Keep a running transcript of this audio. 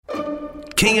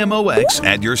KMOX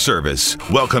at your service.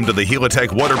 Welcome to the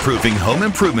Helitech Waterproofing Home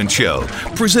Improvement Show,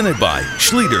 presented by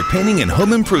Schleter Painting and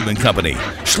Home Improvement Company.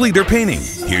 Schleter Painting.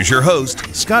 Here's your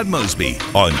host, Scott Mosby,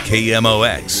 on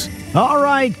KMOX. All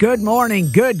right, good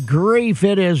morning. Good grief,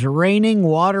 it is raining,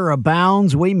 water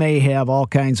abounds. We may have all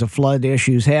kinds of flood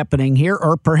issues happening here,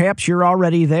 or perhaps you're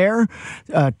already there.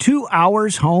 2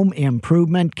 hours home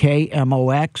improvement,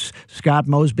 KMOX. Scott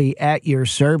Mosby at your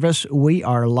service. We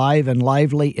are live and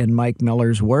lively in Mike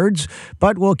Miller's words,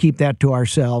 but we'll keep that to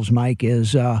ourselves. Mike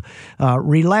is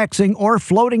relaxing or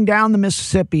floating down the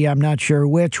Mississippi. I'm not sure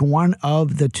which, one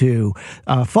of the two.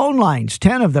 Phone lines,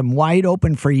 10 of them wide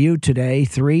open for you today.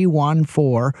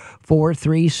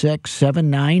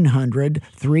 314-436-7900,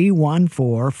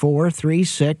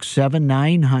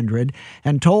 314-436-7900,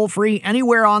 and toll free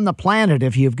anywhere on the planet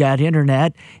if you've got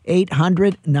internet,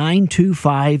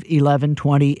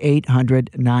 800-925-1120,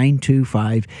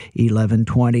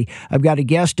 800-925-1120. I've got a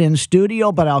guest in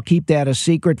studio, but I'll keep that a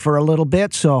secret for a little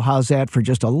bit, so how's that for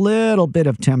just a little bit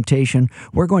of temptation?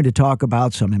 We're going to talk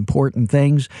about some important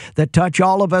things that touch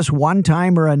all of us one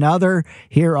time or another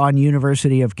here on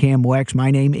University of KMOX. My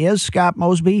name is Scott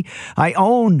Mosby. I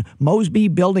own Mosby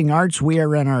Building Arts. We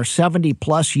are in our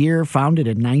 70-plus year, founded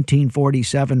in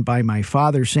 1947 by my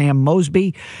father, Sam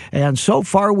Mosby. And so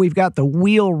far, we've got the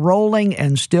wheel rolling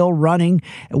and still running.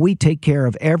 We take care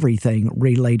of everything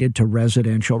related to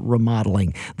residential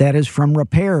remodeling. That is from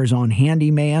repairs on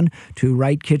handyman to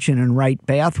right kitchen and right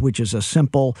bath, which is a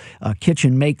simple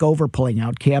kitchen makeover, pulling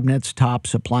out cabinets,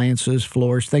 tops, appliances,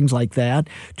 floors, things like that,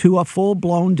 to a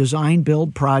full-blown design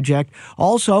build project.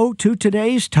 Also, to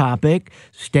today's topic,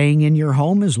 staying in your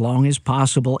home as long as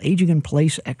possible, aging in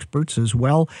place experts, as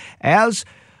well as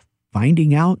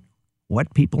finding out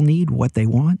what people need, what they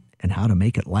want, and how to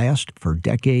make it last for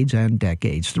decades and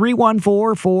decades.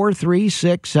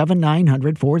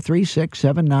 314-436-7900,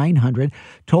 436-7900,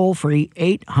 toll-free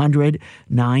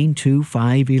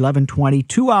 800-925-1120.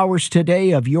 2 hours today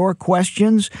of your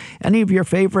questions, any of your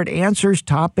favorite answers,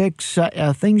 topics,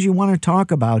 things you want to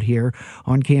talk about here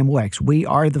on KMOX. We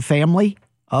are the family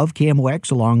of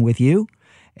KMOX along with you.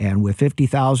 And with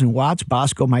 50,000 watts,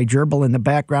 Bosco, my gerbil, in the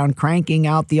background cranking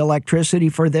out the electricity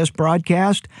for this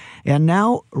broadcast. And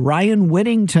now, Ryan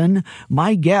Wigginton,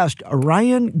 my guest.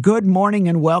 Ryan, good morning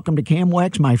and welcome to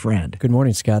KMOX, my friend. Good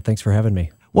morning, Scott. Thanks for having me.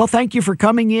 Well, thank you for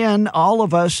coming in. All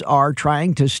of us are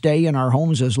trying to stay in our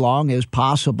homes as long as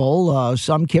possible.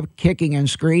 Some kicking and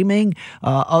screaming.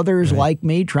 Others, like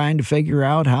me, trying to figure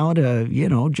out how to,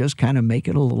 just kind of make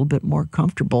it a little bit more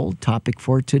comfortable. Topic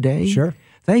for today. Sure.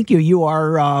 Thank you. You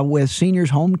are with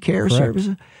Seniors Home Care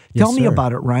Services. Tell me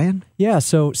about it, Ryan. Yeah,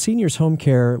 so Seniors Home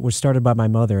Care was started by my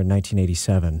mother in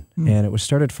 1987, and it was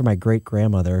started for my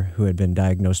great-grandmother who had been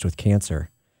diagnosed with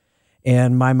cancer.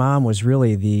 And my mom was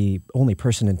really the only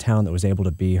person in town that was able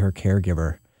to be her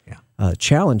caregiver. Yeah.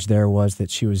 Challenge there was that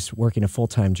she was working a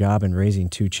full-time job and raising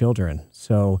 2 children.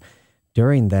 So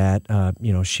during that,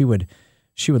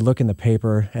 she would look in the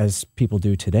paper, as people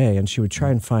do today, and she would try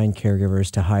and find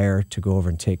caregivers to hire to go over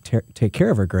and take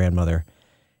care of her grandmother.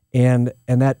 And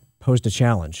that posed a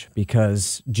challenge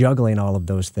because juggling all of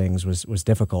those things was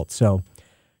difficult. So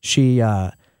she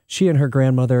and her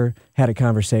grandmother had a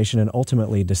conversation and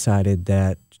ultimately decided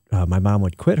that my mom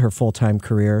would quit her full-time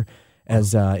career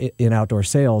as in outdoor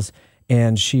sales,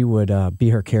 and she would be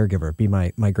her caregiver, be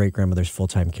my great-grandmother's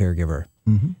full-time caregiver.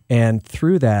 Mm-hmm. And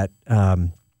through that,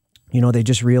 they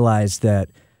just realized that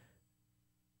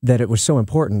it was so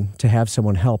important to have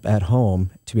someone help at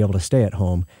home, to be able to stay at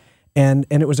home. And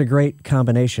it was a great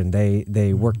combination.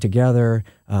 They worked together.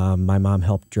 My mom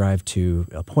helped drive to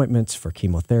appointments for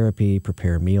chemotherapy,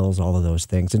 prepare meals, all of those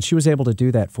things. And she was able to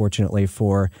do that, fortunately,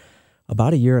 for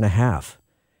about 1.5 years.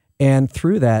 And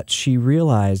through that, she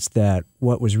realized that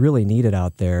what was really needed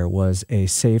out there was a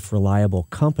safe, reliable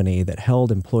company that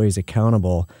held employees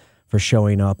accountable for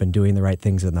showing up and doing the right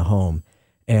things in the home.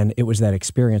 And it was that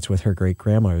experience with her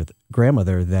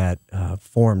great-grandmother that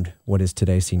formed what is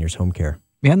today Seniors Home Care.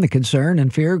 And the concern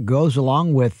and fear goes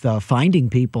along with finding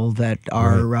people that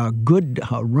are good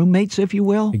roommates, if you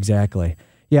will. Exactly.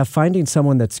 Yeah, finding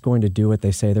someone that's going to do what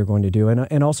they say they're going to do,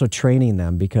 and also training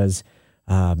them because,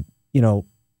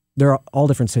 there are all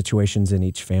different situations in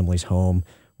each family's home,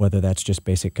 whether that's just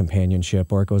basic companionship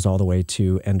or it goes all the way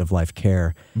to end-of-life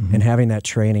care. Mm-hmm. And having that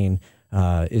training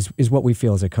is what we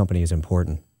feel as a company is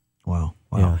important. Wow.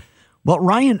 Yeah. Well,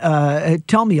 Ryan,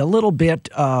 tell me a little bit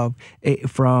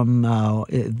from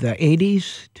the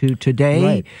 80s to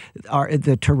today. Right.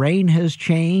 The terrain has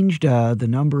changed, the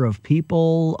number of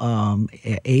people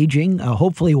aging.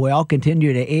 Hopefully, we all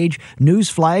continue to age.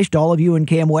 Newsflash to all of you in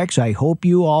KMOX, I hope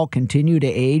you all continue to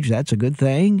age. That's a good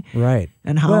thing. Right.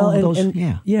 And how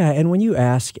and when you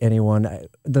ask anyone,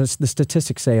 the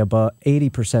statistics say about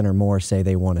 80% or more say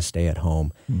they want to stay at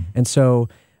home. And so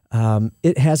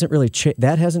it hasn't really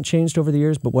that hasn't changed over the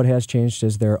years, but what has changed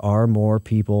is there are more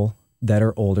people that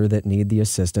are older that need the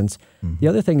assistance. The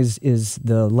other thing is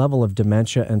the level of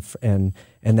dementia and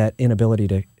that inability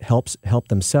to help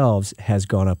themselves has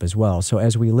gone up as well. So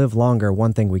as we live longer,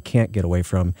 one thing we can't get away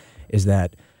from is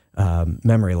that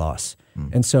memory loss.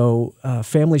 And so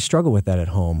families struggle with that at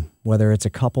home, whether it's a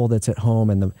couple that's at home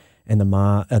and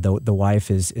the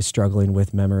wife is struggling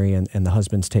with memory and the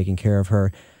husband's taking care of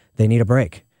her. They need a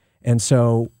break. And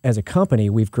so as a company,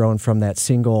 we've grown from that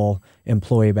single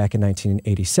employee back in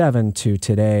 1987 to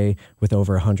today with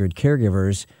over 100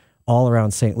 caregivers all around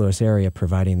St. Louis area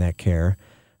providing that care.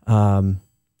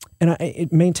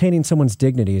 Maintaining someone's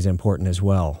dignity is important as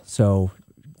well. So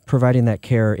providing that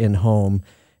care in home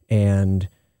and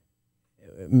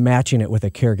matching it with a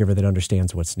caregiver that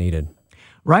understands what's needed.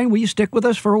 Ryan, will you stick with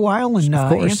us for a while and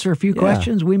answer a few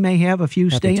questions? We may have a few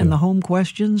stay-in-the-home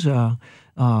questions.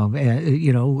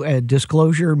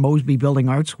 Disclosure, Mosby Building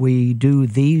Arts, we do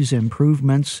these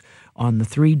improvements on the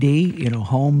 3D,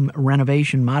 home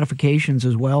renovation modifications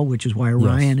as well, which is why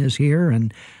Ryan is here.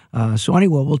 And so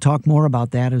anyway, we'll talk more about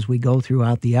that as we go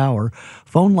throughout the hour.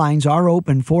 Phone lines are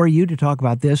open for you to talk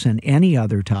about this and any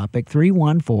other topic.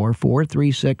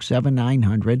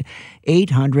 314-436-7900,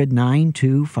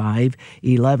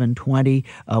 800-925-1120.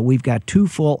 We've got 2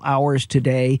 full hours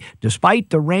today.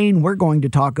 Despite the rain, we're going to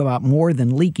talk about more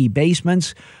than leaky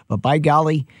basements. But by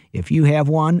golly, if you have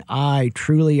one, I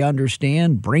truly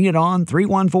understand. Bring it on.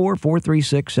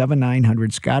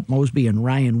 314-436-7900. Scott Mosby and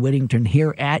Ryan Wigginton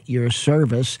here at your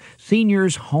service.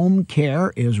 Seniors Home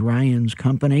Care is Ryan's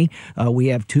company. We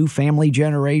have two family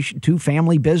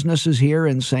businesses here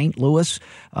in St. Louis,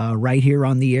 right here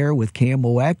on the air with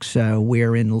KMOX.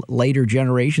 We're in later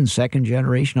generations, second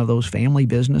generation of those family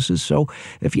businesses. So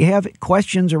if you have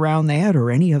questions around that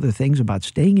or any other things about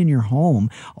staying in your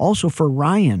home, also for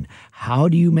Ryan, how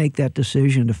do you make that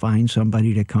decision to find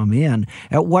somebody to come in?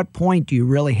 At what point do you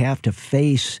really have to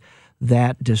face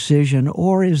that decision,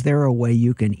 or is there a way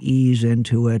you can ease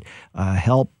into it,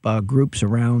 help groups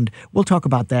around? We'll talk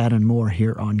about that and more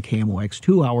here on KMOX.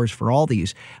 2 hours for all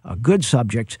these good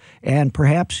subjects, and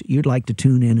perhaps you'd like to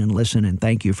tune in and listen, and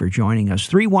thank you for joining us.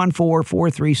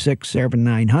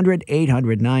 314-436-7900,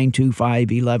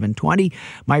 800-925-1120.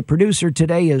 My producer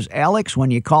today is Alex. When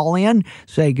you call in,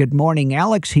 say good morning,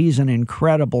 Alex. He's an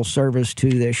incredible service to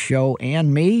this show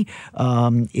and me.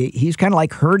 He's kind of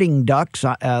like herding ducks.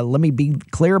 Let me be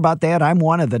clear about that. I'm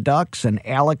one of the ducks, and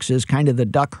Alex is kind of the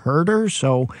duck herder.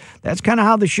 So that's kind of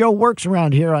how the show works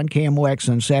around here on KMOX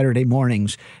on Saturday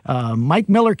mornings. Mike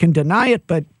Miller can deny it,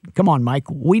 but come on, Mike.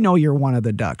 We know you're one of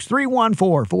the ducks.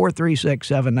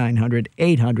 314-436-7900,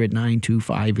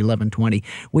 800-925-1120.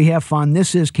 We have fun.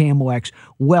 This is KMOX.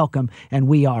 Welcome, and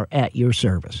we are at your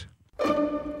service.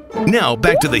 Now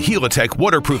back to the Helitech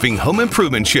Waterproofing Home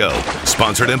Improvement Show,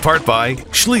 sponsored in part by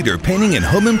Schleter Painting and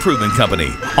Home Improvement Company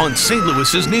on St.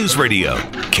 Louis's News Radio,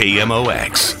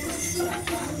 KMOX.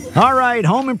 All right,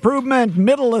 home improvement,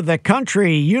 middle of the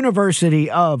country, University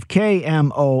of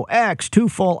KMOX. 2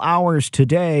 full hours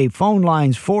today. Phone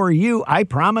lines for you. I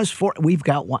promise we've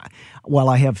got one. Well,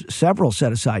 I have several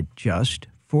set aside just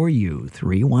for you.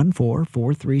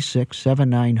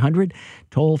 314-436-7900.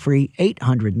 Toll free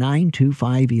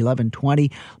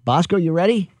 800-925-1120. Bosco, you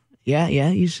ready? Yeah,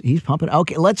 he's pumping.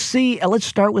 Okay, let's see. Let's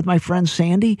start with my friend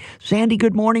Sandy. Sandy,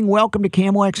 good morning. Welcome to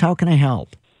KMOX. How can I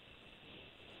help?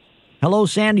 Hello,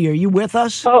 Sandy. Are you with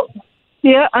us? Oh,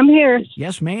 yeah, I'm here.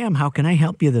 Yes, ma'am. How can I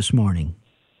help you this morning?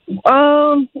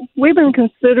 We've been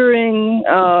considering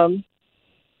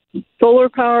solar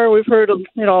power. We've heard a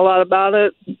lot about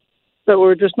it, but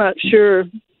we're just not sure.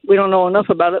 We don't know enough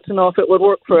about it to know if it would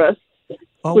work for us.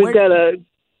 We've got a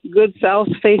good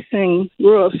south-facing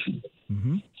roof.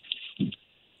 Mm-hmm.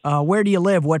 Where do you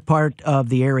live? What part of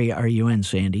the area are you in,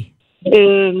 Sandy?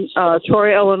 In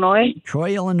Troy, Illinois.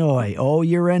 Troy, Illinois. Oh,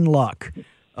 you're in luck.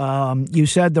 You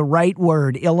said the right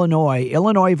word, Illinois.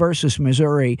 Illinois versus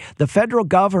Missouri. The federal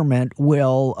government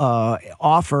will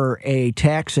offer a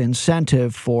tax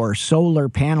incentive for solar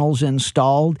panels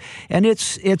installed, and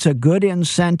it's a good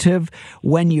incentive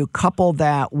when you couple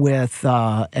that with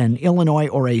an Illinois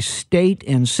or a state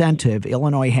incentive.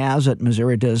 Illinois has it,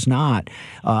 Missouri does not,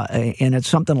 and it's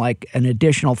something like an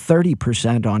additional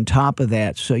 30% on top of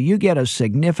that. So you get a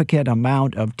significant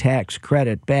amount of tax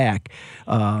credit back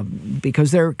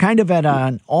because they're kind of at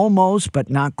an almost, but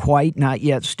not quite, not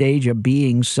yet stage of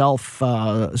being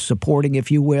self-supporting,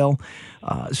 if you will.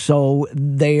 So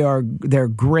they're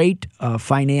great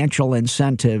financial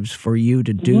incentives for you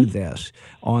to do this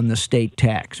on the state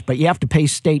tax. But you have to pay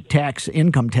state tax,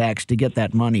 income tax, to get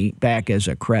that money back as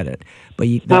a credit. But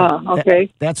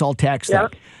that's all tax.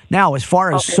 Yep. Now, as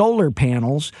far as solar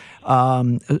panels,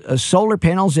 there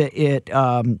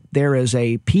is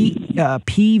a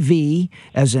PV,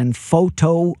 as in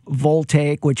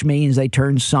photovoltaic, which means they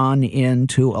turn sun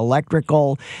into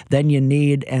electrical. Then you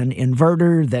need an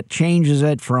inverter that changes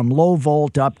it from low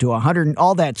volt up to 100,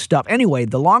 all that stuff. Anyway,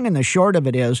 the long and the short of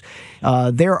it is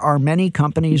there are many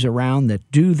companies around that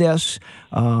do this,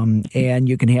 and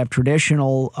you can have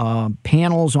traditional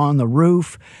panels on the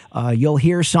roof. You'll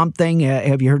hear something.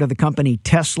 Have you heard of the company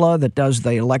Tesla that does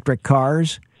the electric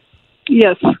cars?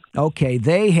 Yes. Okay,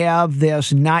 they have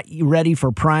this not ready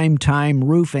for prime time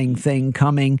roofing thing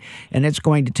coming, and it's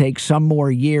going to take some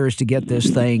more years to get this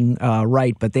thing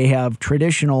right. But they have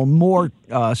traditional, more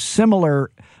similar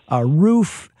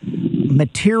roof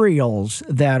materials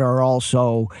that are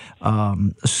also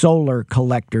solar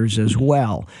collectors as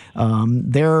well.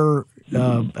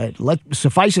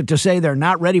 Suffice it to say, they're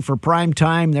not ready for prime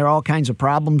time. There are all kinds of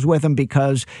problems with them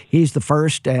because he's the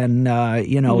first, and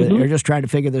they're just trying to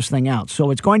figure this thing out.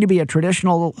 So it's going to be a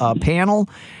traditional panel,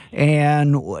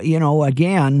 and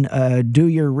again, do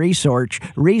your research.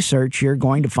 You're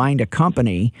going to find a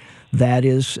company that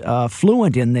is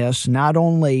fluent in this, not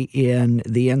only in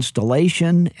the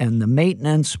installation and the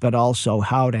maintenance, but also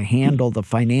how to handle the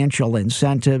financial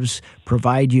incentives,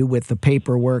 provide you with the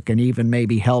paperwork, and even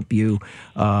maybe help you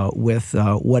with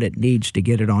what it needs to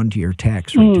get it onto your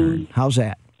tax return. How's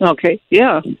that? Okay,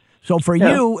 yeah. So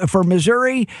for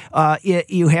Missouri,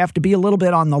 you have to be a little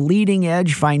bit on the leading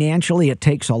edge financially. It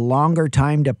takes a longer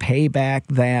time to pay back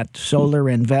that solar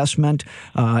investment.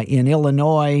 In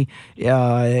Illinois,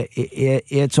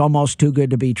 it's almost too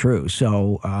good to be true.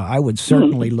 So I would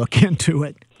certainly look into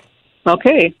it.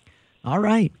 Okay. All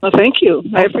right. Well, thank you.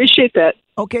 I appreciate that.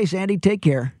 Okay, Sandy, take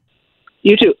care.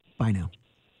 You too. Bye now.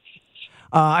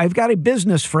 I've got a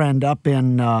business friend up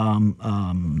in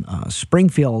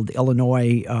Springfield,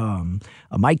 Illinois,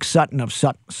 Mike Sutton of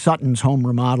Sutton's Home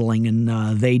Remodeling, and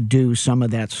they do some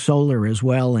of that solar as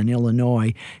well in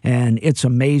Illinois, and it's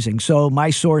amazing. So my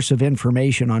source of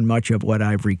information on much of what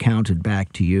I've recounted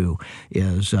back to you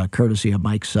is courtesy of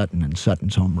Mike Sutton and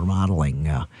Sutton's Home Remodeling.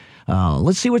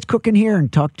 Let's see what's cooking here and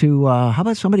talk to, how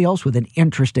about somebody else with an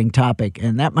interesting topic?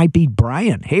 And that might be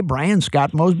Brian. Hey, Brian,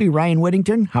 Scott Mosby, Ryan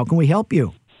Wigginton. How can we help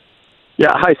you?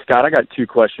 Yeah, hi, Scott. I got two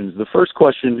questions. The first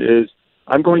question is,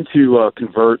 I'm going to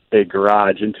convert a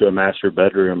garage into a master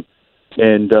bedroom.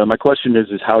 And my question is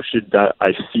how should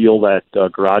I seal that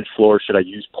garage floor? Should I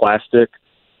use plastic?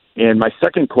 And my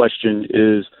second question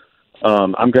is,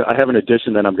 I have an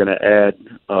addition that I'm going to add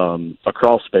a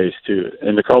crawl space to,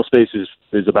 and the crawl space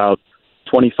is about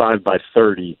 25 by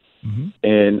 30,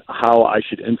 and how I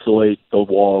should insulate the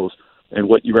walls, and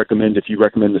what you recommend, if you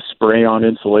recommend the spray-on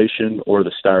insulation or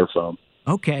the styrofoam.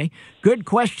 Okay, good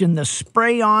question. The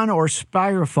spray-on or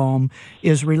styrofoam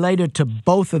is related to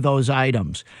both of those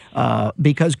items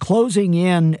because closing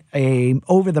in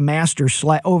over the master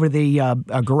slab, over the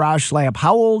garage slab.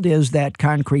 How old is that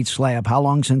concrete slab? How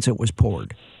long since it was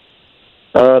poured?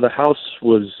 The house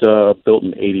was built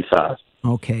in '85.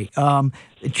 Okay.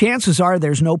 Chances are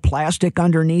there's no plastic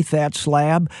underneath that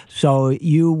slab, so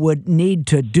you would need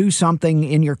to do something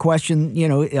in your question,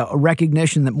 a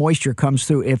recognition that moisture comes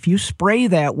through. If you spray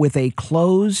that with a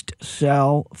closed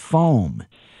cell foam,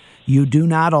 you do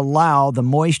not allow the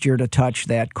moisture to touch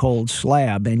that cold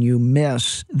slab, and you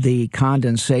miss the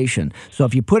condensation. So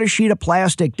if you put a sheet of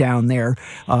plastic down there,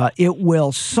 it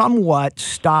will somewhat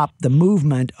stop the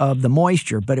movement of the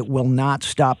moisture, but it will not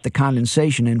stop the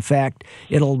condensation. In fact,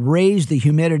 it'll raise the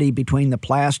humidity between the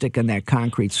plastic and that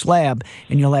concrete slab,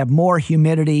 and you'll have more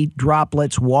humidity,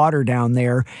 droplets, water down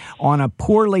there on a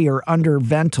poorly or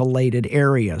underventilated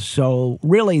area. So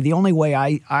really, the only way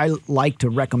I like to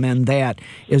recommend that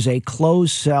is a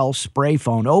closed cell spray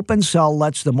foam. Open cell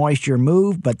lets the moisture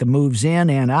move, but the moves in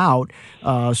and out,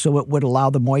 so it would allow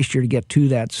the moisture to get to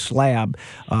that slab.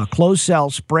 Closed cell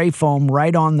spray foam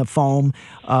right on the foam.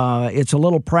 It's a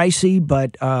little pricey,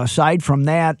 but aside from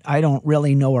that, I don't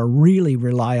really know a really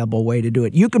reliable way to do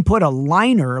it. You can put a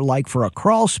liner like for a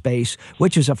crawl space,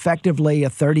 which is effectively a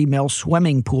 30 mil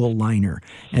swimming pool liner.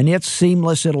 And it's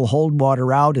seamless. It'll hold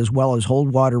water out as well as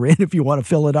hold water in. If you want to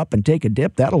fill it up and take a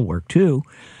dip, that'll work too.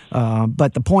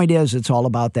 But the point is, it's all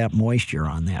about that moisture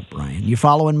on that, Brian. You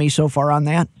following me so far on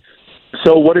that?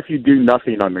 So what if you do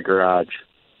nothing on the garage?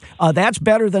 That's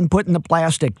better than putting the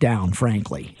plastic down,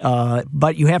 frankly.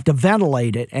 But you have to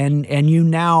ventilate it, and you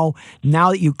now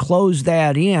that you close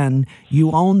that in,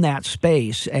 you own that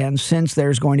space. And since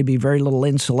there's going to be very little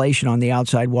insulation on the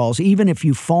outside walls, even if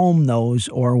you foam those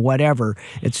or whatever,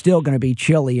 it's still going to be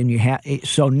chilly. And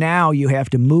so now you have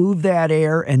to move that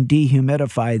air and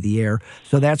dehumidify the air.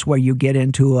 So that's where you get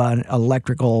into an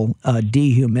electrical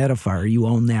dehumidifier. You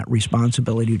own that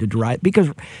responsibility to dry it,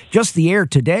 because just the air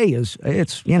today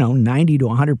it's 90 to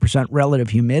 100% relative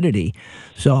humidity.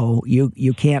 So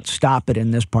you can't stop it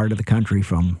in this part of the country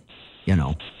from.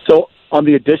 So on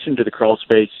the addition to the crawl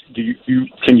space,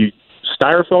 can you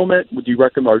styrofoam it? Would you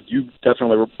recommend, or do you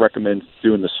definitely recommend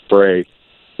doing the spray,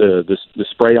 the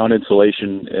spray on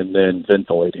insulation and then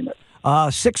ventilating it?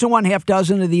 6 of one, half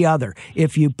dozen of the other.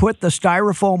 If you put the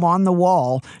styrofoam on the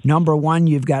wall, number one,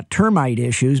 you've got termite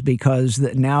issues, because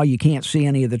now you can't see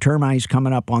any of the termites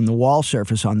coming up on the wall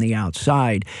surface on the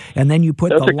outside. And then you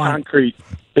put It's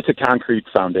a concrete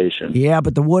foundation. Yeah,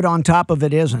 but the wood on top of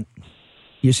it isn't.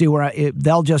 You see where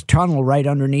they'll just tunnel right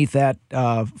underneath that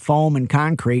foam and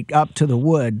concrete up to the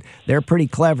wood. They're pretty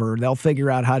clever. They'll figure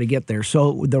out how to get there.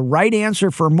 So the right answer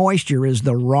for moisture is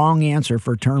the wrong answer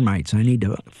for termites. I need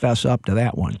to fess up to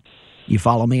that one. You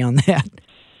follow me on that?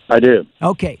 I do.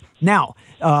 Okay. Now,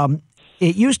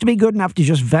 it used to be good enough to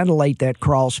just ventilate that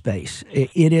crawl space.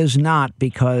 It is not,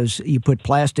 because you put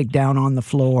plastic down on the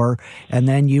floor and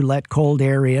then you let cold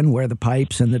air in where the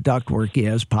pipes and the ductwork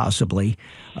is, possibly.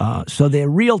 So the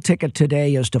real ticket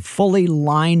today is to fully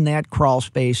line that crawl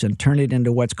space and turn it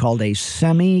into what's called a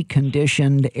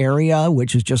semi-conditioned area,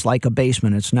 which is just like a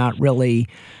basement. It's not really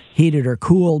heated or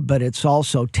cooled, but it's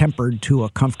also tempered to a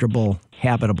comfortable,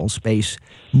 habitable space,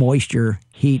 moisture,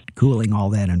 heat, cooling, all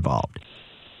that involved.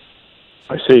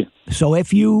 I see. So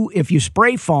if you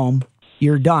spray foam,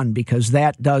 you're done, because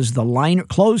that does the liner,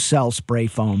 closed cell spray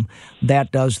foam,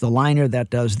 that does the liner, that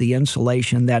does the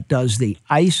insulation, that does the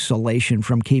isolation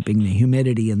from keeping the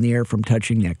humidity in the air from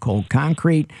touching that cold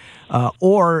concrete.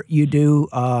 Or you do,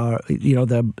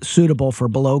 the suitable for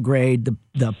below grade,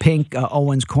 the pink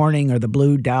Owens Corning or the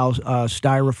blue Dow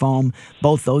styrofoam.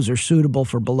 Both those are suitable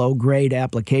for below grade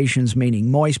applications,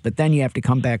 meaning moist, but then you have to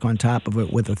come back on top of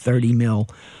it with a 30 mil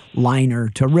liner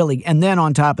to really, and then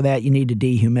on top of that, you need to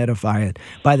dehumidify it.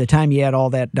 By the time you add all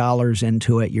that dollars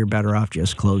into it, you're better off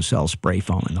just closed cell spray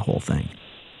foaming the whole thing.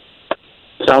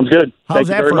 Sounds good. How's Thank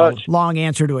you that very for much. a long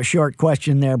answer to a short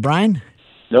question there, Brian?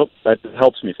 Nope, that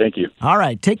helps me. Thank you. All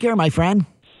right. Take care, my friend.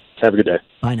 Have a good day.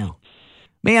 Bye now.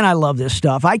 Man, I love this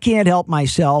stuff. I can't help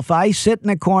myself. I sit in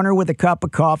a corner with a cup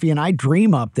of coffee and I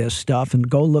dream up this stuff and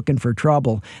go looking for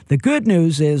trouble. The good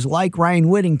news is, like Ryan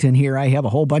Wigginton here, I have a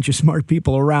whole bunch of smart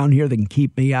people around here that can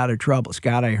keep me out of trouble.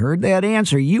 Scott, I heard that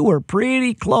answer. You were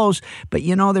pretty close, but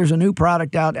there's a new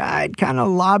product out. I'd kind of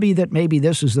lobby that maybe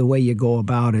this is the way you go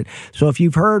about it. So if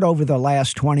you've heard over the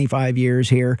last 25 years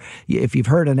here, if you've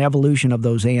heard an evolution of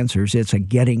those answers, it's a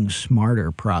getting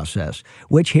smarter process,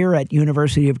 which here at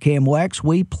University of KMOX,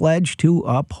 we pledge to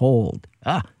uphold.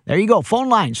 There you go. Phone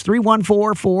lines,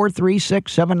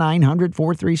 314-436-7900,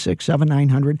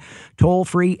 436-7900. Toll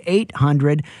free,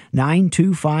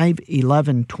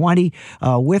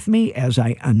 800-925-1120. With me, as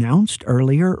I announced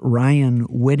earlier, Ryan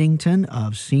Wigginton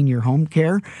of Senior Home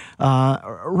Care.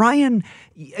 Ryan,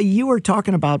 you were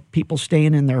talking about people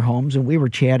staying in their homes, and we were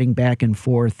chatting back and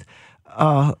forth.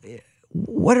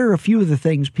 What are a few of the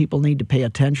things people need to pay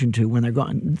attention to when they're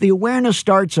going? The awareness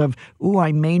starts of,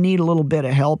 I may need a little bit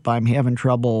of help. I'm having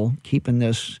trouble keeping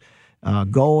this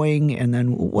going. And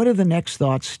then what are the next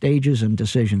thoughts, stages, and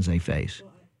decisions they face?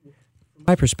 From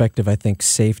my perspective, I think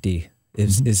safety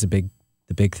is the big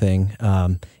thing.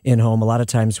 In home, a lot of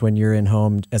times when you're in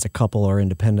home as a couple or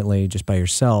independently, just by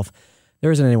yourself,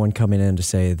 there isn't anyone coming in to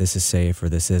say this is safe or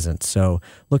this isn't. So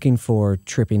looking for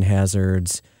tripping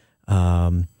hazards,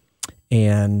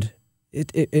 and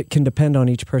it can depend on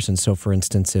each person. So, for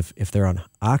instance, if they're on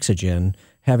oxygen,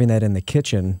 having that in the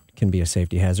kitchen can be a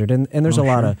safety hazard. And there's a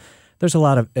lot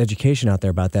of education out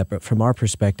there about that. But from our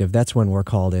perspective, that's when we're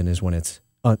called in, is when it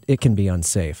can be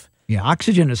unsafe. Yeah,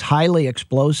 oxygen is highly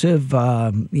explosive.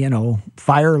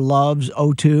 Fire loves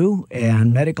O2,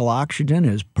 and medical oxygen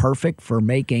is perfect for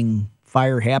making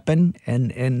fire happen,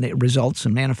 and it results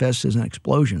and manifests as an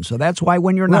explosion. So that's why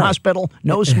when you're in the hospital,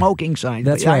 no smoking signs.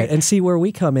 That's right. And see, where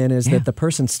we come in is that the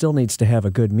person still needs to have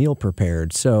a good meal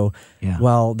prepared. So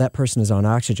while that person is on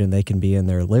oxygen, they can be in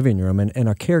their living room, and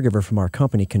a caregiver from our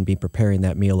company can be preparing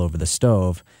that meal over the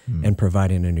stove and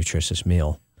providing a nutritious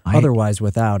meal. Otherwise,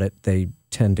 without it, they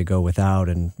tend to go without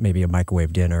and maybe a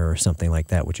microwave dinner or something like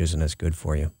that, which isn't as good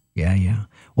for you. Yeah.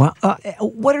 Well,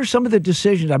 what are some of the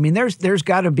decisions? I mean, there's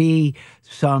got to be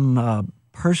some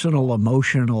personal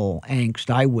emotional angst,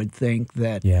 I would think,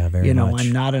 that, very much.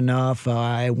 I'm not enough.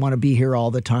 I want to be here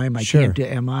all the time. I can't.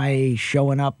 Am I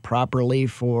showing up properly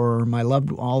for my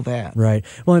loved, all that? Right.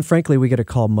 Well, and frankly, we get a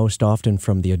call most often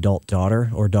from the adult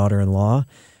daughter or daughter-in-law.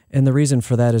 And the reason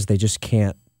for that is they just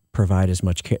can't provide as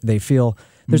much care. They feel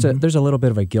there's a little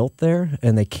bit of a guilt there,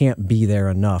 and they can't be there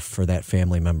enough for that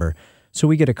family member. So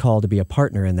we get a call to be a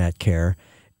partner in that care.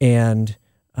 And,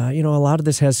 a lot of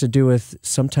this has to do with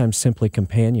sometimes simply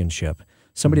companionship,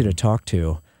 somebody to talk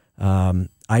to.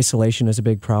 Isolation is a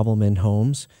big problem in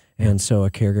homes. And so a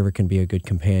caregiver can be a good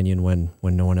companion when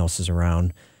no one else is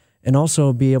around. And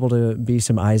also be able to be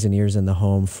some eyes and ears in the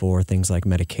home for things like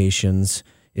medications.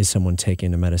 Is someone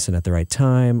taking the medicine at the right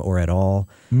time or at all?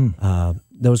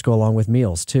 Those go along with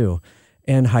meals too.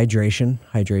 And hydration.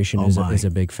 Hydration is a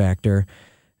big factor.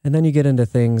 And then you get into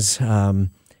things,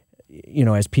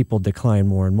 as people decline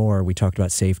more and more, we talked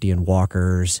about safety and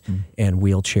walkers and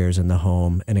wheelchairs in the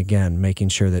home. And again, making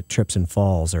sure that trips and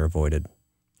falls are avoided.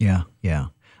 Yeah.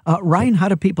 Ryan, how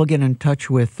do people get in touch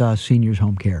with Seniors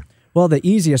Home Care? Well, the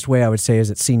easiest way I would say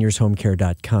is at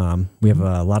seniorshomecare.com. We have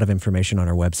a lot of information on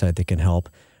our website that can help.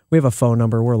 We have a phone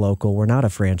number. We're local. We're not a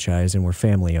franchise, and we're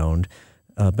family-owned.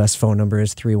 Best phone number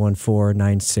is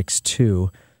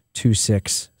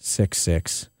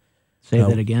 314-962-2666. Say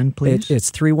that again, please.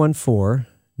 It's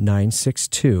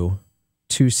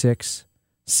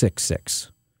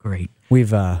 314-962-2666. Great. We've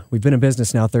been in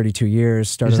business now 32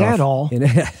 years. Is that all?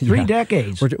 3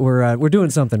 decades. We're doing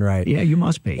something right. Yeah, you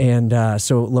must be. And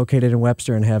so located in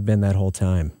Webster and have been that whole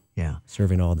time. Yeah,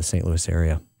 serving all the St. Louis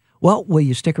area. Well, will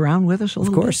you stick around with us a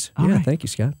little bit? Of course. All right. Thank you,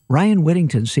 Scott. Ryan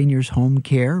Wigginton, Seniors Home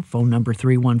Care, phone number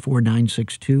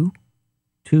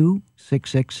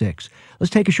 314-962-2666.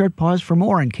 Let's take a short pause for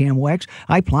more on KMOX.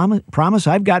 I promise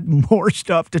I've got more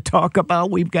stuff to talk about.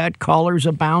 We've got callers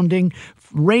abounding,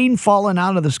 rain falling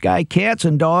out of the sky, cats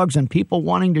and dogs, and people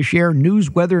wanting to share news,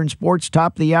 weather, and sports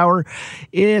top of the hour.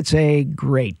 It's a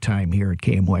great time here at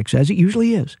KMOX, as it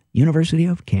usually is. University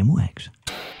of KMOX.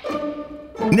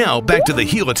 Now back to the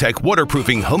Helitech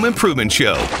Waterproofing Home Improvement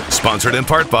Show, sponsored in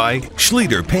part by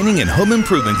Schlieder Painting and Home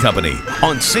Improvement Company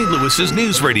on St. Louis's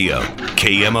News Radio,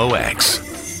 KMOX.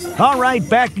 All right,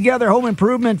 back together. Home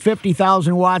improvement,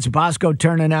 50,000 watts. Bosco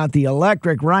turning out the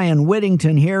electric. Ryan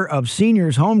Wigginton here of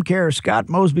Seniors Home Care. Scott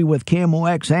Mosby with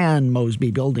KMOX and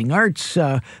Mosby Building Arts.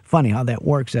 Funny how that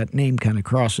works. That name kind of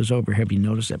crosses over. Have you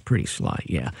noticed that? Pretty sly,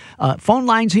 yeah. Phone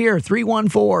lines here,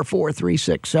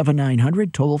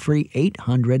 314-436-7900. Toll free,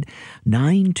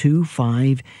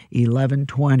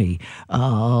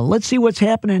 800-925-1120. Let's see what's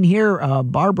happening here.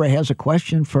 Barbara has a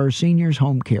question for Seniors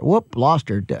Home Care. Whoop, lost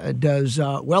her.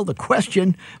 The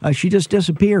question, she just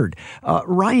disappeared.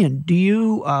 Ryan, do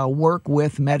you work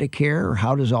with Medicare, or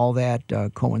how does all that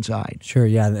coincide? Sure,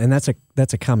 yeah, and that's a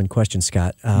common question,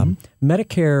 Scott.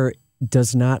 Medicare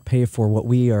does not pay for what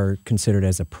we are considered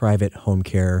as a private home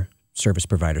care service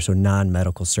provider, so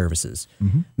non-medical services.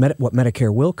 What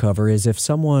Medicare will cover is if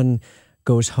someone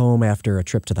goes home after a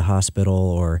trip to the hospital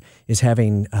or is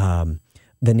having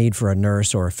the need for a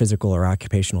nurse or a physical or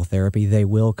occupational therapy, they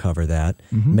will cover that.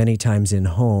 Many times in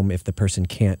home if the person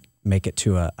can't make it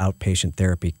to an outpatient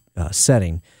therapy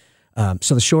setting.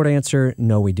 So the short answer,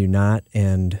 no, we do not,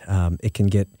 and it can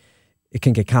get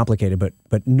complicated.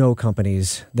 But no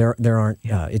companies there aren't.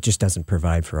 It just doesn't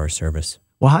provide for our service.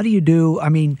 Well, how do you do? I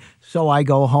mean, so I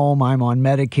go home, I'm on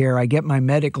Medicare, I get my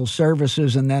medical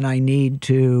services, and then I need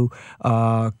to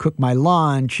cook my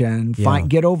lunch and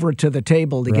get over to the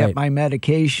table to get my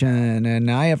medication,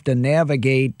 and I have to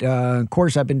navigate. Of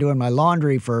course, I've been doing my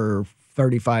laundry for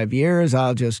 35 years.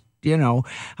 I'll just,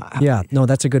 Yeah, no,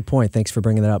 that's a good point. Thanks for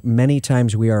bringing that up. Many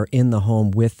times we are in the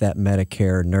home with that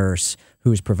Medicare nurse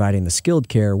who's providing the skilled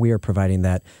care. We are providing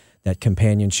that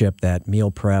companionship, that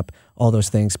meal prep, all those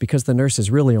things, because the nurse is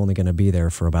really only going to be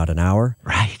there for about an hour.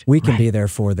 Right. We can be there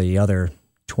for the other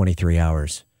 23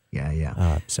 hours.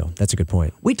 So that's a good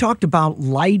point. We talked about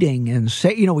lighting and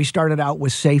we started out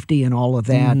with safety and all of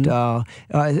that.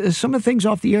 Mm-hmm. Some of the things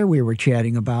off the air we were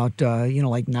chatting about,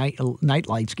 like night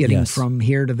lights getting from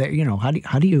here to there.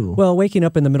 How do you? Well, waking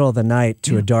up in the middle of the night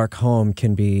to a dark home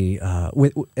can be,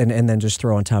 and then just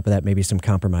throw on top of that maybe some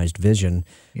compromised vision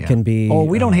can be. Oh,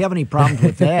 we don't have any problems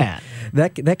with that.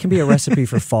 That can be a recipe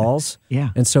for falls.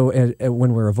 Yeah. And so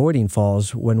when we're avoiding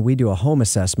falls, when we do a home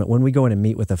assessment, when we go in and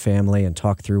meet with a family and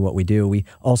talk through what we do, we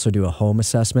also do a home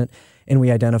assessment, and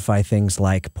we identify things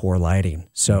like poor lighting.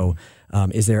 So are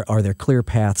there clear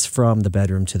paths from the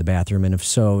bedroom to the bathroom? And if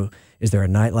so, is there a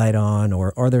nightlight on,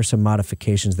 or are there some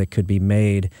modifications that could be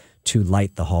made to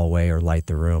light the hallway or light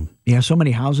the room? Yeah, so many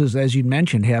houses, as you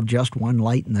mentioned, have just one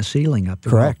light in the ceiling up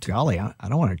there. Correct. Oh, golly, I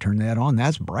don't want to turn that on.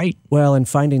 That's bright. Well, and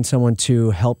finding someone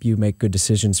to help you make good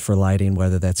decisions for lighting,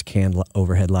 whether that's canned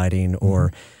overhead lighting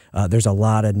or there's a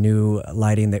lot of new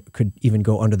lighting that could even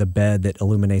go under the bed that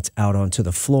illuminates out onto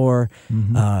the floor.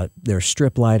 There's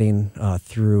strip lighting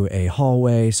through a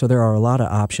hallway. So there are a lot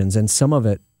of options, and some of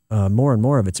it, more and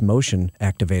more of it's motion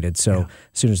activated. So as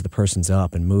soon as the person's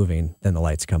up and moving, then the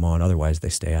lights come on. Otherwise, they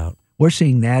stay out. We're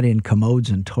seeing that in commodes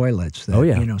and toilets. That,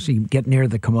 So you get near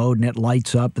the commode and it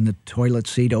lights up and the toilet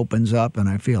seat opens up, and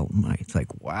I feel, it's like,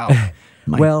 wow.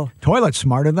 Toilet's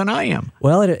smarter than I am.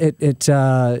 Well,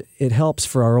 it helps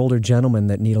for our older gentlemen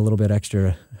that need a little bit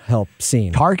extra help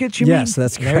seeing. Targets, you mean? Yes,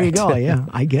 that's correct. There you go. Yeah,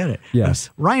 I get it. Yes.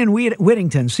 Ryan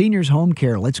Wigginton, Seniors Home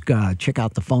Care. Let's check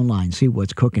out the phone line, see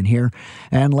what's cooking here,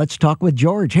 and let's talk with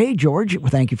George. Hey, George. Well,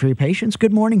 thank you for your patience.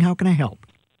 Good morning. How can I help?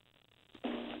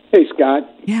 Hey, Scott.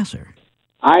 Yes, sir.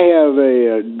 I have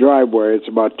a driveway. It's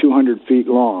about 200 feet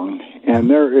long, and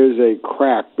there is a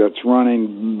crack that's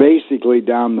running basically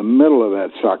down the middle of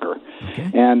that sucker. Okay.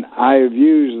 And I've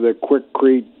used the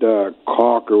Quickcrete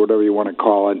caulk or whatever you want to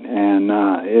call it, and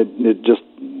it just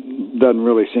doesn't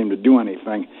really seem to do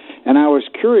anything. And I was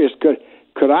curious,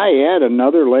 could I add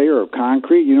another layer of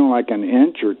concrete, like an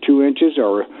inch or 2 inches,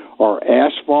 or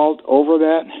asphalt over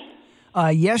that?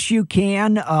 Yes, you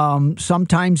can.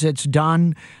 Sometimes it's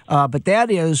done, but that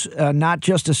is not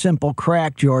just a simple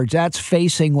crack, George. That's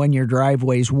facing when your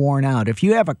driveway's worn out. If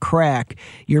you have a crack,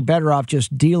 you're better off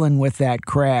just dealing with that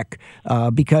crack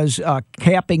because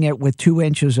capping it with 2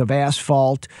 inches of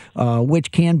asphalt,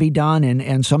 which can be done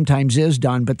and sometimes is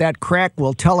done, but that crack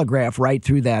will telegraph right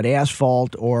through that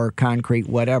asphalt or concrete,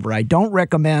 whatever. I don't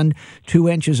recommend 2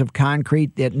 inches of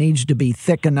concrete. It needs to be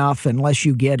thick enough unless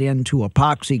you get into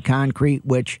epoxy concrete,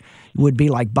 which would be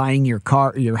like buying your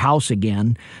house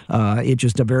again. It's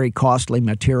just a very costly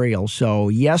material. So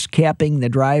yes, capping the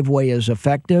driveway is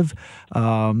effective.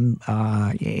 And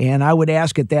I would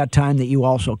ask at that time that you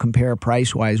also compare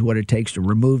price-wise what it takes to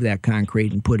remove that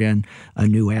concrete and put in a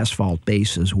new asphalt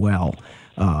base as well.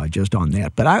 Just on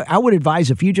that. But I would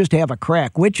advise if you just have a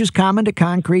crack, which is common to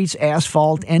concretes,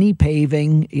 asphalt, any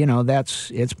paving,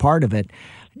 it's part of it.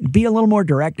 Be a little more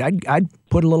direct. I'd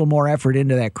put a little more effort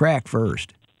into that crack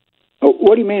first. Oh,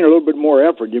 what do you mean a little bit more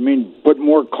effort? You mean put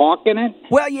more caulk in it?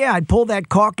 Well, yeah, I'd pull that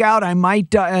caulk out. I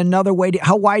might, another way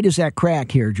how wide is that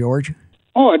crack here, George?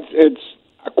 Oh, it's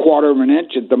a quarter of an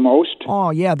inch at the most.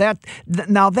 Oh, yeah. That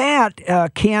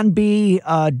can be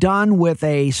done with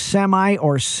a semi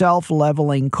or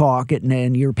self-leveling caulk,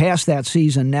 and you're past that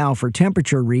season now for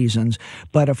temperature reasons.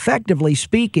 But effectively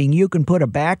speaking, you can put a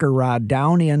backer rod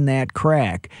down in that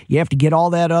crack. You have to get all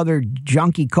that other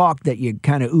junky caulk that you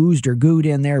kind of oozed or gooed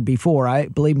in there before.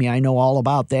 Believe me, I know all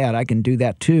about that. I can do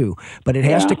that too. But it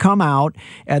has to come out,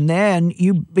 and then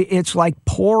it's like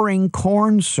pouring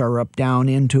corn syrup down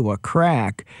into a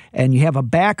crack. And you have a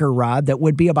backer rod that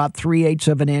would be about 3/8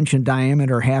 of an inch in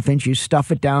diameter, ½ inch. You stuff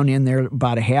it down in there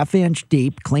about a ½ inch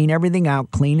deep, clean everything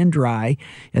out, clean and dry,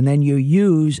 and then you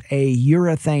use a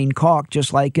urethane caulk,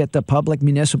 just like at the public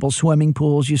municipal swimming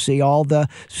pools. You see all the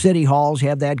city halls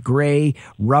have that gray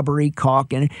rubbery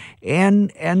caulk,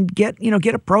 and get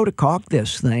a pro to caulk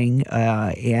this thing.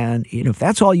 And if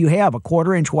that's all you have, a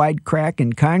 1/4 inch wide crack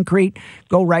in concrete,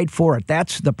 go right for it.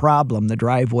 That's the problem. The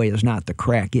driveway is not, the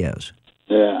crack is.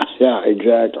 Yeah,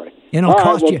 exactly. All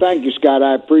right, well, thank you, Scott.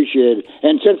 I appreciate it.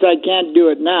 And since I can't do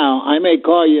it now, I may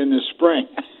call you in the spring.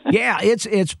 Yeah,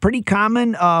 it's pretty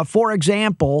common. For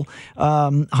example,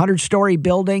 100-story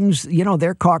buildings,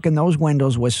 they're caulking those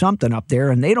windows with something up there,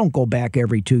 and they don't go back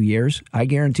every 2 years, I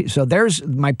guarantee. So there's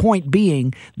my point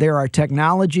being, there are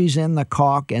technologies in the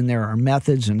caulk, and there are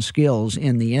methods and skills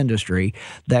in the industry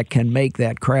that can make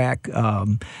that crack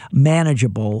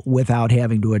manageable without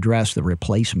having to address the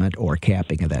replacement or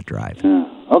capping of that drive. Yeah.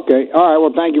 Okay. All right.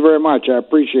 Well, thank you very much. I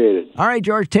appreciate it. All right,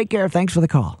 George. Take care. Thanks for the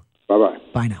call. Bye-bye.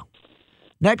 Bye now.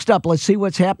 Next up, let's see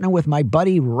what's happening with my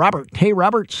buddy Robert. Hey,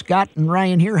 Robert, Scott and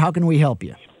Ryan here. How can we help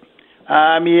you?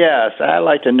 Yes, I'd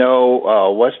like to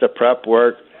know what's the prep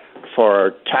work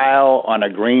for tile on a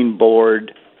green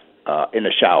board in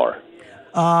the shower.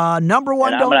 Number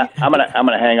one, and I'm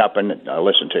gonna hang up and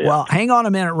listen to you. Well, hang on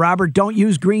a minute, Robert. Don't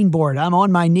use green board. I'm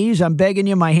on my knees. I'm begging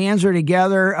you. My hands are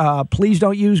together. Please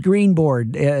don't use green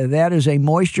board. That is a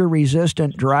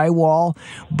moisture-resistant drywall,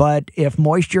 but if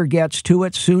moisture gets to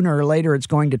it, sooner or later it's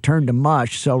going to turn to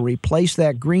mush. So replace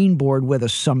that green board with a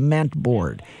cement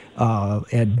board.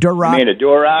 Durock. You mean a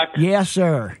Durock? Yes,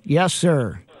 sir. Yes,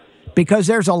 sir. Because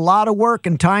there's a lot of work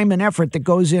and time and effort that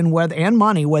goes in, and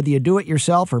money, whether you do it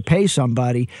yourself or pay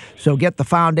somebody. So get the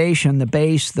foundation, the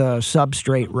base, the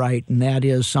substrate right, and that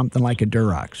is something like a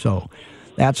Durock. So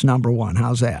that's number one.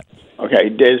 How's that? Okay.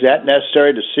 Is that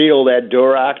necessary to seal that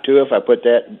Durock too? If I put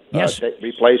that, yes.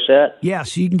 Replace that?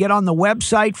 Yes. You can get on the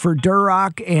website for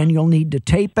Durock, and you'll need to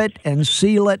tape it and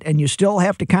seal it, and you still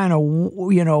have to kind of,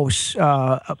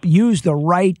 use the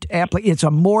right It's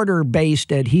a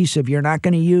mortar-based adhesive. You're not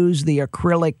going to use the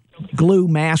acrylic glue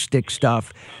mastic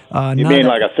stuff. You mean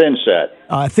like a thin set?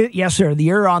 Yes, sir.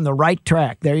 You're on the right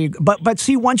track. There you go. But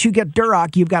see, once you get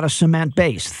Durock, you've got a cement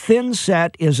base. Thin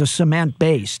set is a cement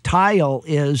base. Tile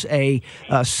is a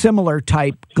similar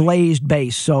type glazed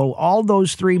base. So all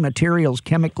those three materials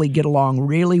chemically get along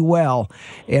really well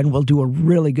and will do a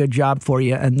really good job for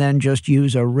you. And then just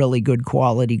use a really good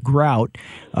quality grout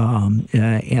and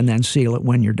then seal it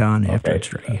when you're done after it's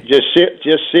dry.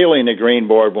 Just sealing the green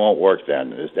board won't work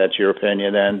then. That's your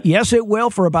opinion then? Yes, it will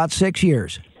for about 6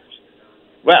 years.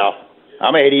 Well,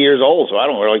 I'm 80 years old, so I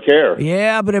don't really care.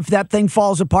 Yeah, but if that thing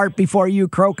falls apart before you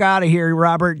croak out of here,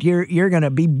 Robert, you're going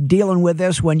to be dealing with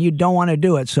this when you don't want to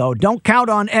do it. So don't count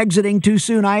on exiting too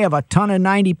soon. I have a ton of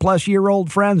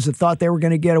 90-plus-year-old friends that thought they were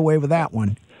going to get away with that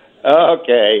one.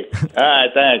 Okay. All right,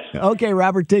 thanks. Okay,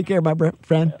 Robert, take care, my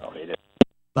friend.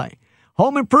 Bye.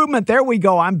 Home improvement, there we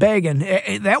go. I'm begging.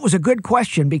 That was a good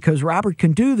question because Robert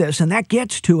can do this, and that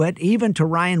gets to it, even to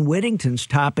Ryan Wigginton's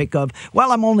topic of,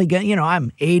 well, I'm only getting,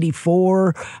 I'm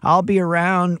 84. I'll be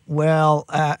around. Well,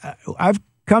 I've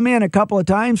come in a couple of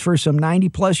times for some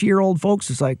 90-plus-year-old folks.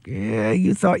 It's like, yeah,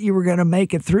 you thought you were going to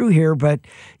make it through here, but,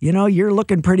 you're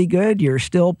looking pretty good. You're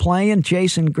still playing,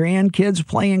 chasing grandkids,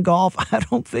 playing golf. I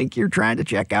don't think you're trying to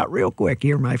check out real quick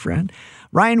here, my friend.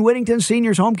 Ryan Wigginton,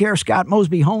 Seniors Home Care, Scott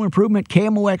Mosby, Home Improvement,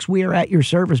 KMOX. We are at your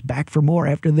service. Back for more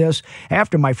after this.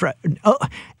 After my friend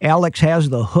Alex has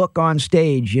the hook on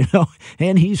stage,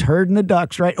 and he's herding the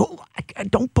ducks, right? Oh,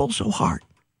 don't pull so hard.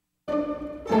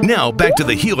 Now back to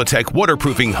the Helitech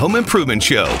Waterproofing Home Improvement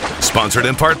Show, sponsored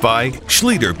in part by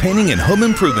Schleter Painting and Home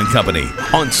Improvement Company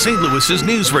on St. Louis's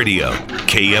News Radio,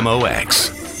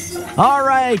 KMOX. All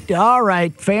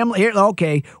right, family. Here,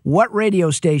 okay, what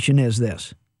radio station is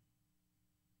this?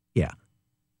 Yeah,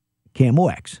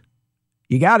 KMOX.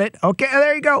 You got it. Okay,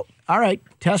 there you go. All right,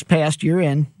 test passed. You're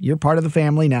in. You're part of the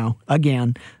family now.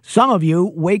 Again, some of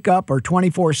you wake up or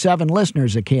 24/7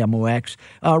 listeners at KMOX.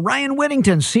 Ryan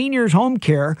Wigginton, Seniors Home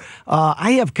Care.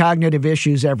 I have cognitive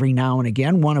issues every now and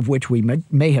again, one of which we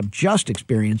may have just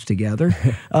experienced together.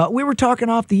 We were talking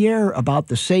off the air about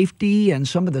the safety and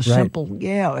some of the simple,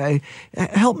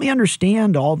 help me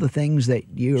understand all the things that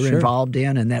you're involved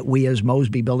in and that we as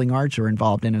Mosby Building Arts are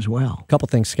involved in as well. A couple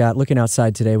things, Scott. Looking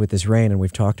outside today with this rain, and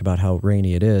we've talked about how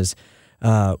rainy it is,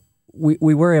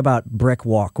 we worry about brick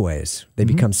walkways. They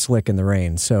become slick in the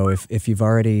rain. So if you've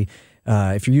already,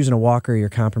 if you're using a walker, you're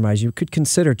compromised, you could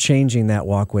consider changing that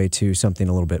walkway to something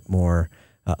a little bit more,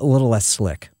 a little less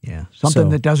slick. Yeah, something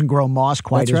that doesn't grow moss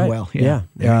quite as well. Yeah.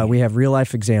 We have real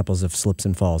life examples of slips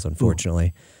and falls,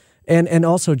 unfortunately. And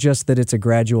also just that it's a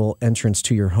gradual entrance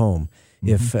to your home.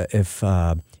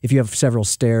 If you have several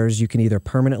stairs, you can either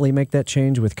permanently make that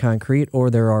change with concrete, or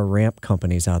there are ramp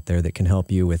companies out there that can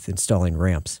help you with installing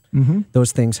ramps.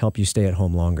 Those things help you stay at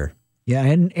home longer. Yeah,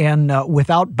 and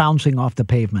without bouncing off the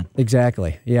pavement.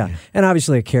 Exactly, yeah. And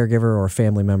obviously a caregiver or a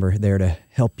family member there to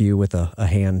help you with a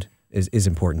hand is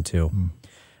important too.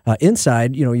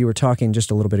 Inside, you were talking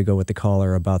just a little bit ago with the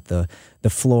caller about the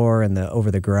floor and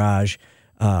over the garage.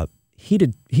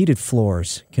 Heated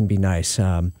floors can be nice.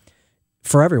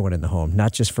 For everyone in the home,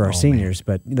 not just for our seniors,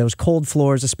 but those cold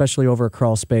floors, especially over a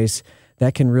crawl space,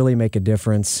 that can really make a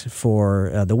difference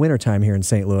for the wintertime here in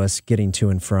St. Louis, getting to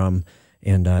and from,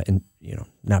 and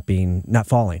not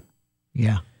falling.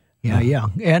 Yeah.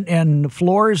 And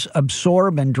floors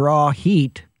absorb and draw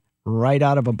heat right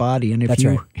out of a body, and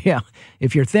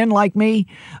if you're thin like me,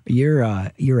 you're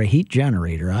a heat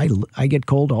generator. I get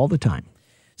cold all the time.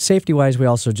 Safety-wise, we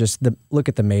also just look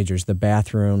at the majors, the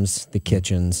bathrooms, the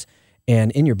kitchens.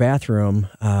 And in your bathroom,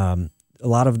 a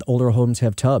lot of older homes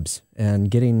have tubs, and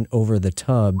getting over the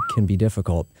tub can be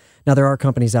difficult. Now, there are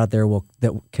companies out there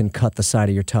that can cut the side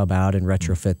of your tub out and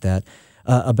retrofit that.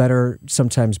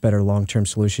 Sometimes better long-term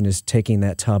solution is taking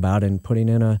that tub out and putting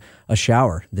in a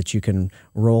shower that you can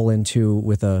roll into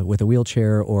with a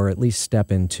wheelchair, or at least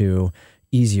step into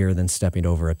easier than stepping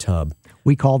over a tub.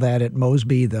 We call that at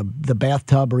Mosby the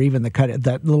bathtub, or even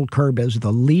that little curb is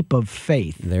the leap of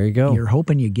faith. There you go. You're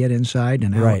hoping you get inside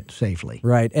and out safely.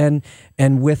 Right. And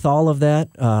with all of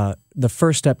that, the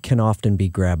first step can often be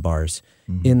grab bars.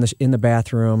 Mm-hmm. In the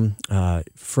bathroom,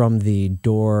 from the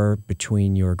door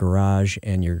between your garage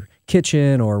and your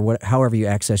kitchen, or however you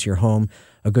access your home,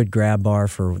 a good grab bar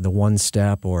for the one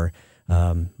step or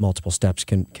multiple steps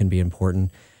can be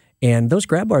important. And those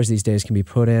grab bars these days can be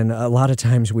put in. A lot of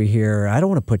times we hear, I don't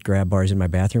want to put grab bars in my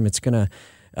bathroom. It's going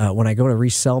to, when I go to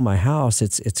resell my house,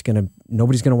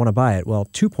 nobody's going to want to buy it. Well,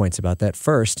 2 points about that.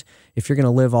 First, if you're going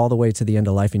to live all the way to the end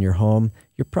of life in your home,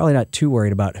 you're probably not too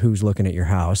worried about who's looking at your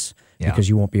house because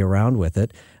you won't be around with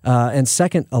it. And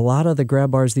second, a lot of the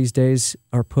grab bars these days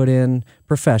are put in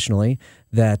professionally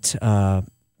that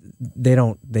they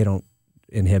don't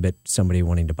inhibit somebody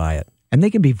wanting to buy it. And they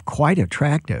can be quite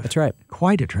attractive. That's right.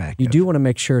 Quite attractive. You do want to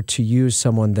make sure to use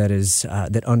someone that is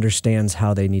that understands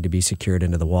how they need to be secured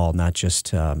into the wall, not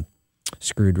just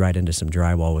screwed right into some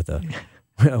drywall with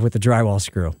a drywall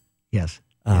screw. Yes.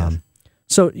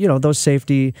 So those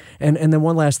safety, and then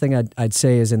one last thing I'd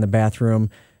say is in the bathroom,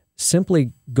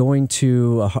 simply going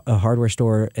to a hardware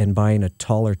store and buying a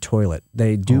taller toilet.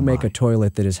 They do make a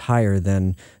toilet that is higher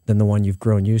than the one you've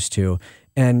grown used to,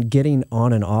 and getting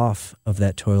on and off of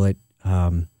that toilet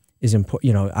is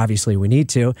important. Obviously we need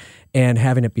to, and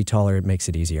having it be taller, it makes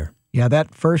it easier. Yeah,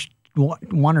 that first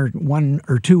 1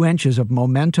 or 2 inches of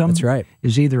momentum, that's right,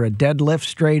 is either a deadlift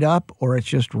straight up or it's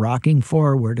just rocking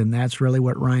forward, and that's really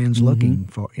what Ryan's looking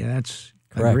for. Yeah, that's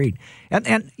correct. Agreed.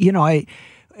 And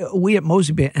we at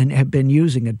Mosby have been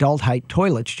using adult height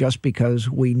toilets just because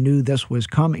we knew this was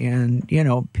coming, and you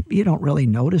don't really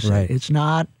notice it. It's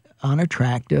not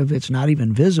unattractive. It's not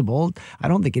even visible. I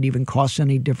don't think it even costs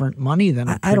any different money than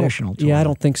a traditional toilet. Yeah, I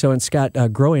don't think so. And Scott,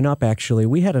 growing up, actually,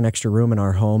 we had an extra room in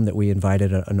our home that we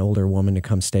invited an older woman to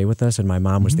come stay with us, and my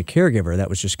mom was the caregiver. That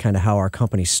was just kind of how our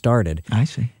company started. I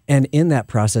see. And in that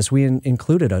process, we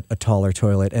included a taller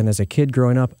toilet. And as a kid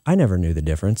growing up, I never knew the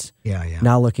difference. Yeah.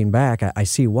 Now looking back, I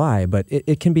see why, but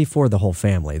it can be for the whole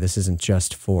family. This isn't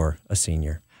just for a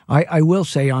senior. I will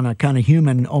say, on a kind of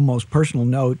human, almost personal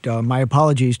note, my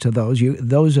apologies to those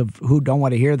who don't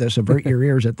want to hear this, avert your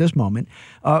ears at this moment.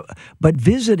 But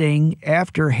visiting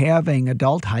after having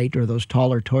adult height or those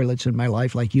taller toilets in my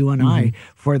life, like you and I,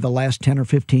 for the last 10 or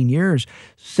 15 years,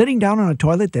 sitting down on a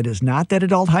toilet that is not that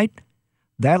adult height,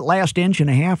 that last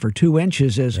 1.5 or 2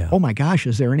 inches is, oh my gosh,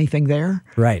 is there anything there?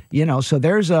 Right. So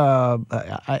there's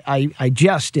I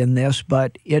jest in this,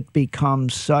 but it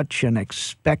becomes such an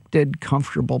expected,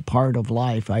 comfortable part of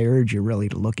life. I urge you really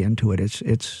to look into it.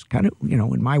 It's kind of,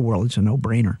 in my world, it's a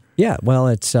no-brainer. Yeah, well,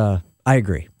 it's, I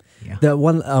agree. Yeah. The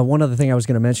one other thing I was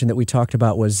going to mention that we talked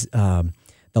about was the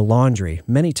laundry.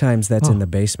 Many times that's in the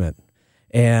basement.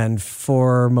 And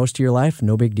for most of your life,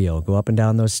 no big deal. Go up and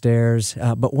down those stairs.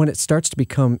 But when it starts to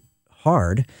become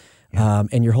hard,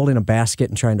 and you're holding a basket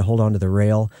and trying to hold onto the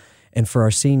rail, and for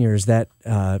our seniors, that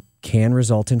can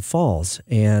result in falls.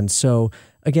 And so,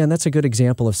 again, that's a good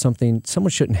example of something someone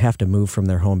shouldn't have to move from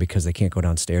their home because they can't go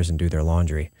downstairs and do their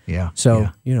laundry. Yeah. So,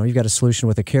 you've got a solution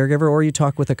with a caregiver, or you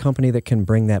talk with a company that can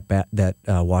bring that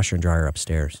washer and dryer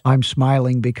upstairs. I'm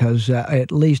smiling because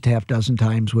at least half dozen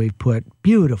times we've put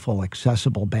beautiful,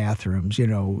 accessible bathrooms,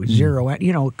 zero,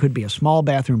 it could be a small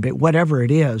bathroom, but whatever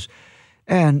it is.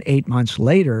 And 8 months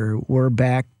later, we're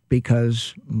back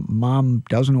because mom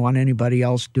doesn't want anybody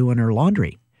else doing her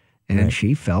laundry. And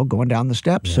she fell going down the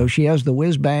steps. Yeah. So she has the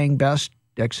whiz-bang best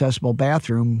accessible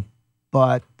bathroom,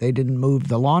 but they didn't move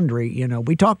the laundry.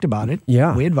 We talked about it.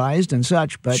 Yeah. We advised and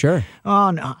such. But, sure.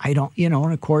 Oh, no, I don't,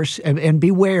 and of course, and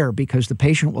beware, because the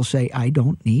patient will say, I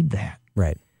don't need that.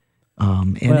 Right.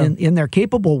 In their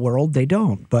capable world, they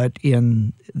don't. But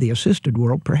in the assisted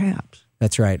world, perhaps.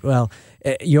 That's right. Well,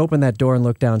 you open that door and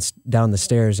look down the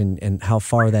stairs and how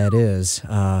far that is.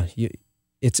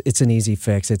 It's an easy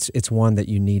fix. It's one that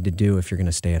you need to do if you're going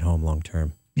to stay at home long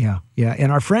term. Yeah.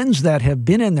 And our friends that have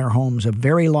been in their homes a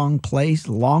very long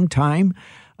time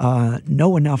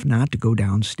know enough not to go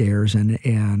downstairs. And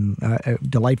a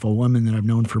delightful woman that I've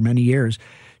known for many years,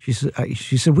 she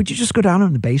said, would you just go down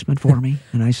in the basement for me?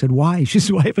 And I said, why? She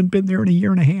said, well, I haven't been there in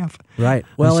 1.5 years. Right.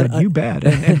 Well, I said, you bet.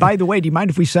 And by the way, do you mind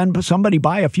if we send somebody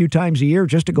by a few times a year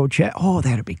just to go check? Oh,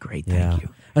 that'd be great. Thank you.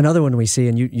 Another one we see,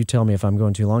 and you tell me if I'm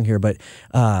going too long here, but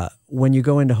when you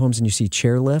go into homes and you see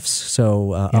chair lifts,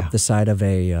 so up the side of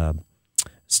a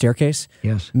staircase,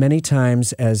 yes, many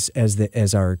times as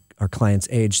our clients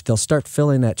age, they'll start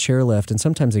filling that chairlift, and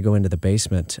sometimes they go into the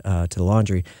basement to the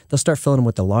laundry. They'll start filling them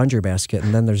with the laundry basket,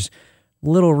 and then there's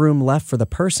little room left for the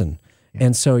person. Yeah.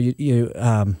 And so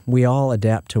we all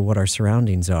adapt to what our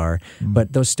surroundings are,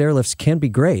 but those stair lifts can be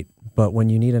great, but when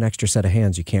you need an extra set of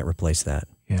hands, you can't replace that.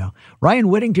 Yeah. Ryan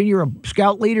Wigginton, you're a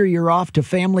scout leader. You're off to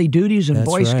family duties and That's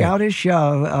Boy right. Scoutish.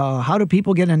 How do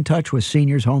people get in touch with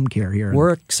Seniors Home Care here?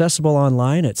 We're accessible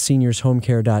online at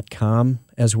seniorshomecare.com,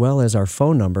 as well as our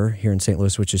phone number here in St.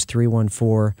 Louis, which is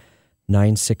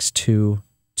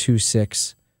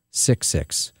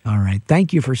 314-962-2666. All right.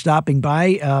 Thank you for stopping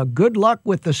by. Good luck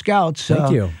with the Scouts.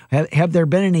 Thank you. Have there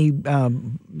been any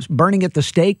burning at the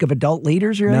stake of adult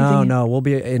leaders or anything? No. We'll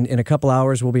be in a couple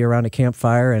hours. We'll be around a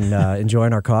campfire and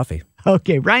enjoying our coffee.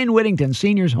 Okay. Ryan Wigginton,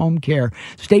 Seniors Home Care.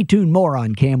 Stay tuned. More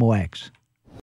on KMOX.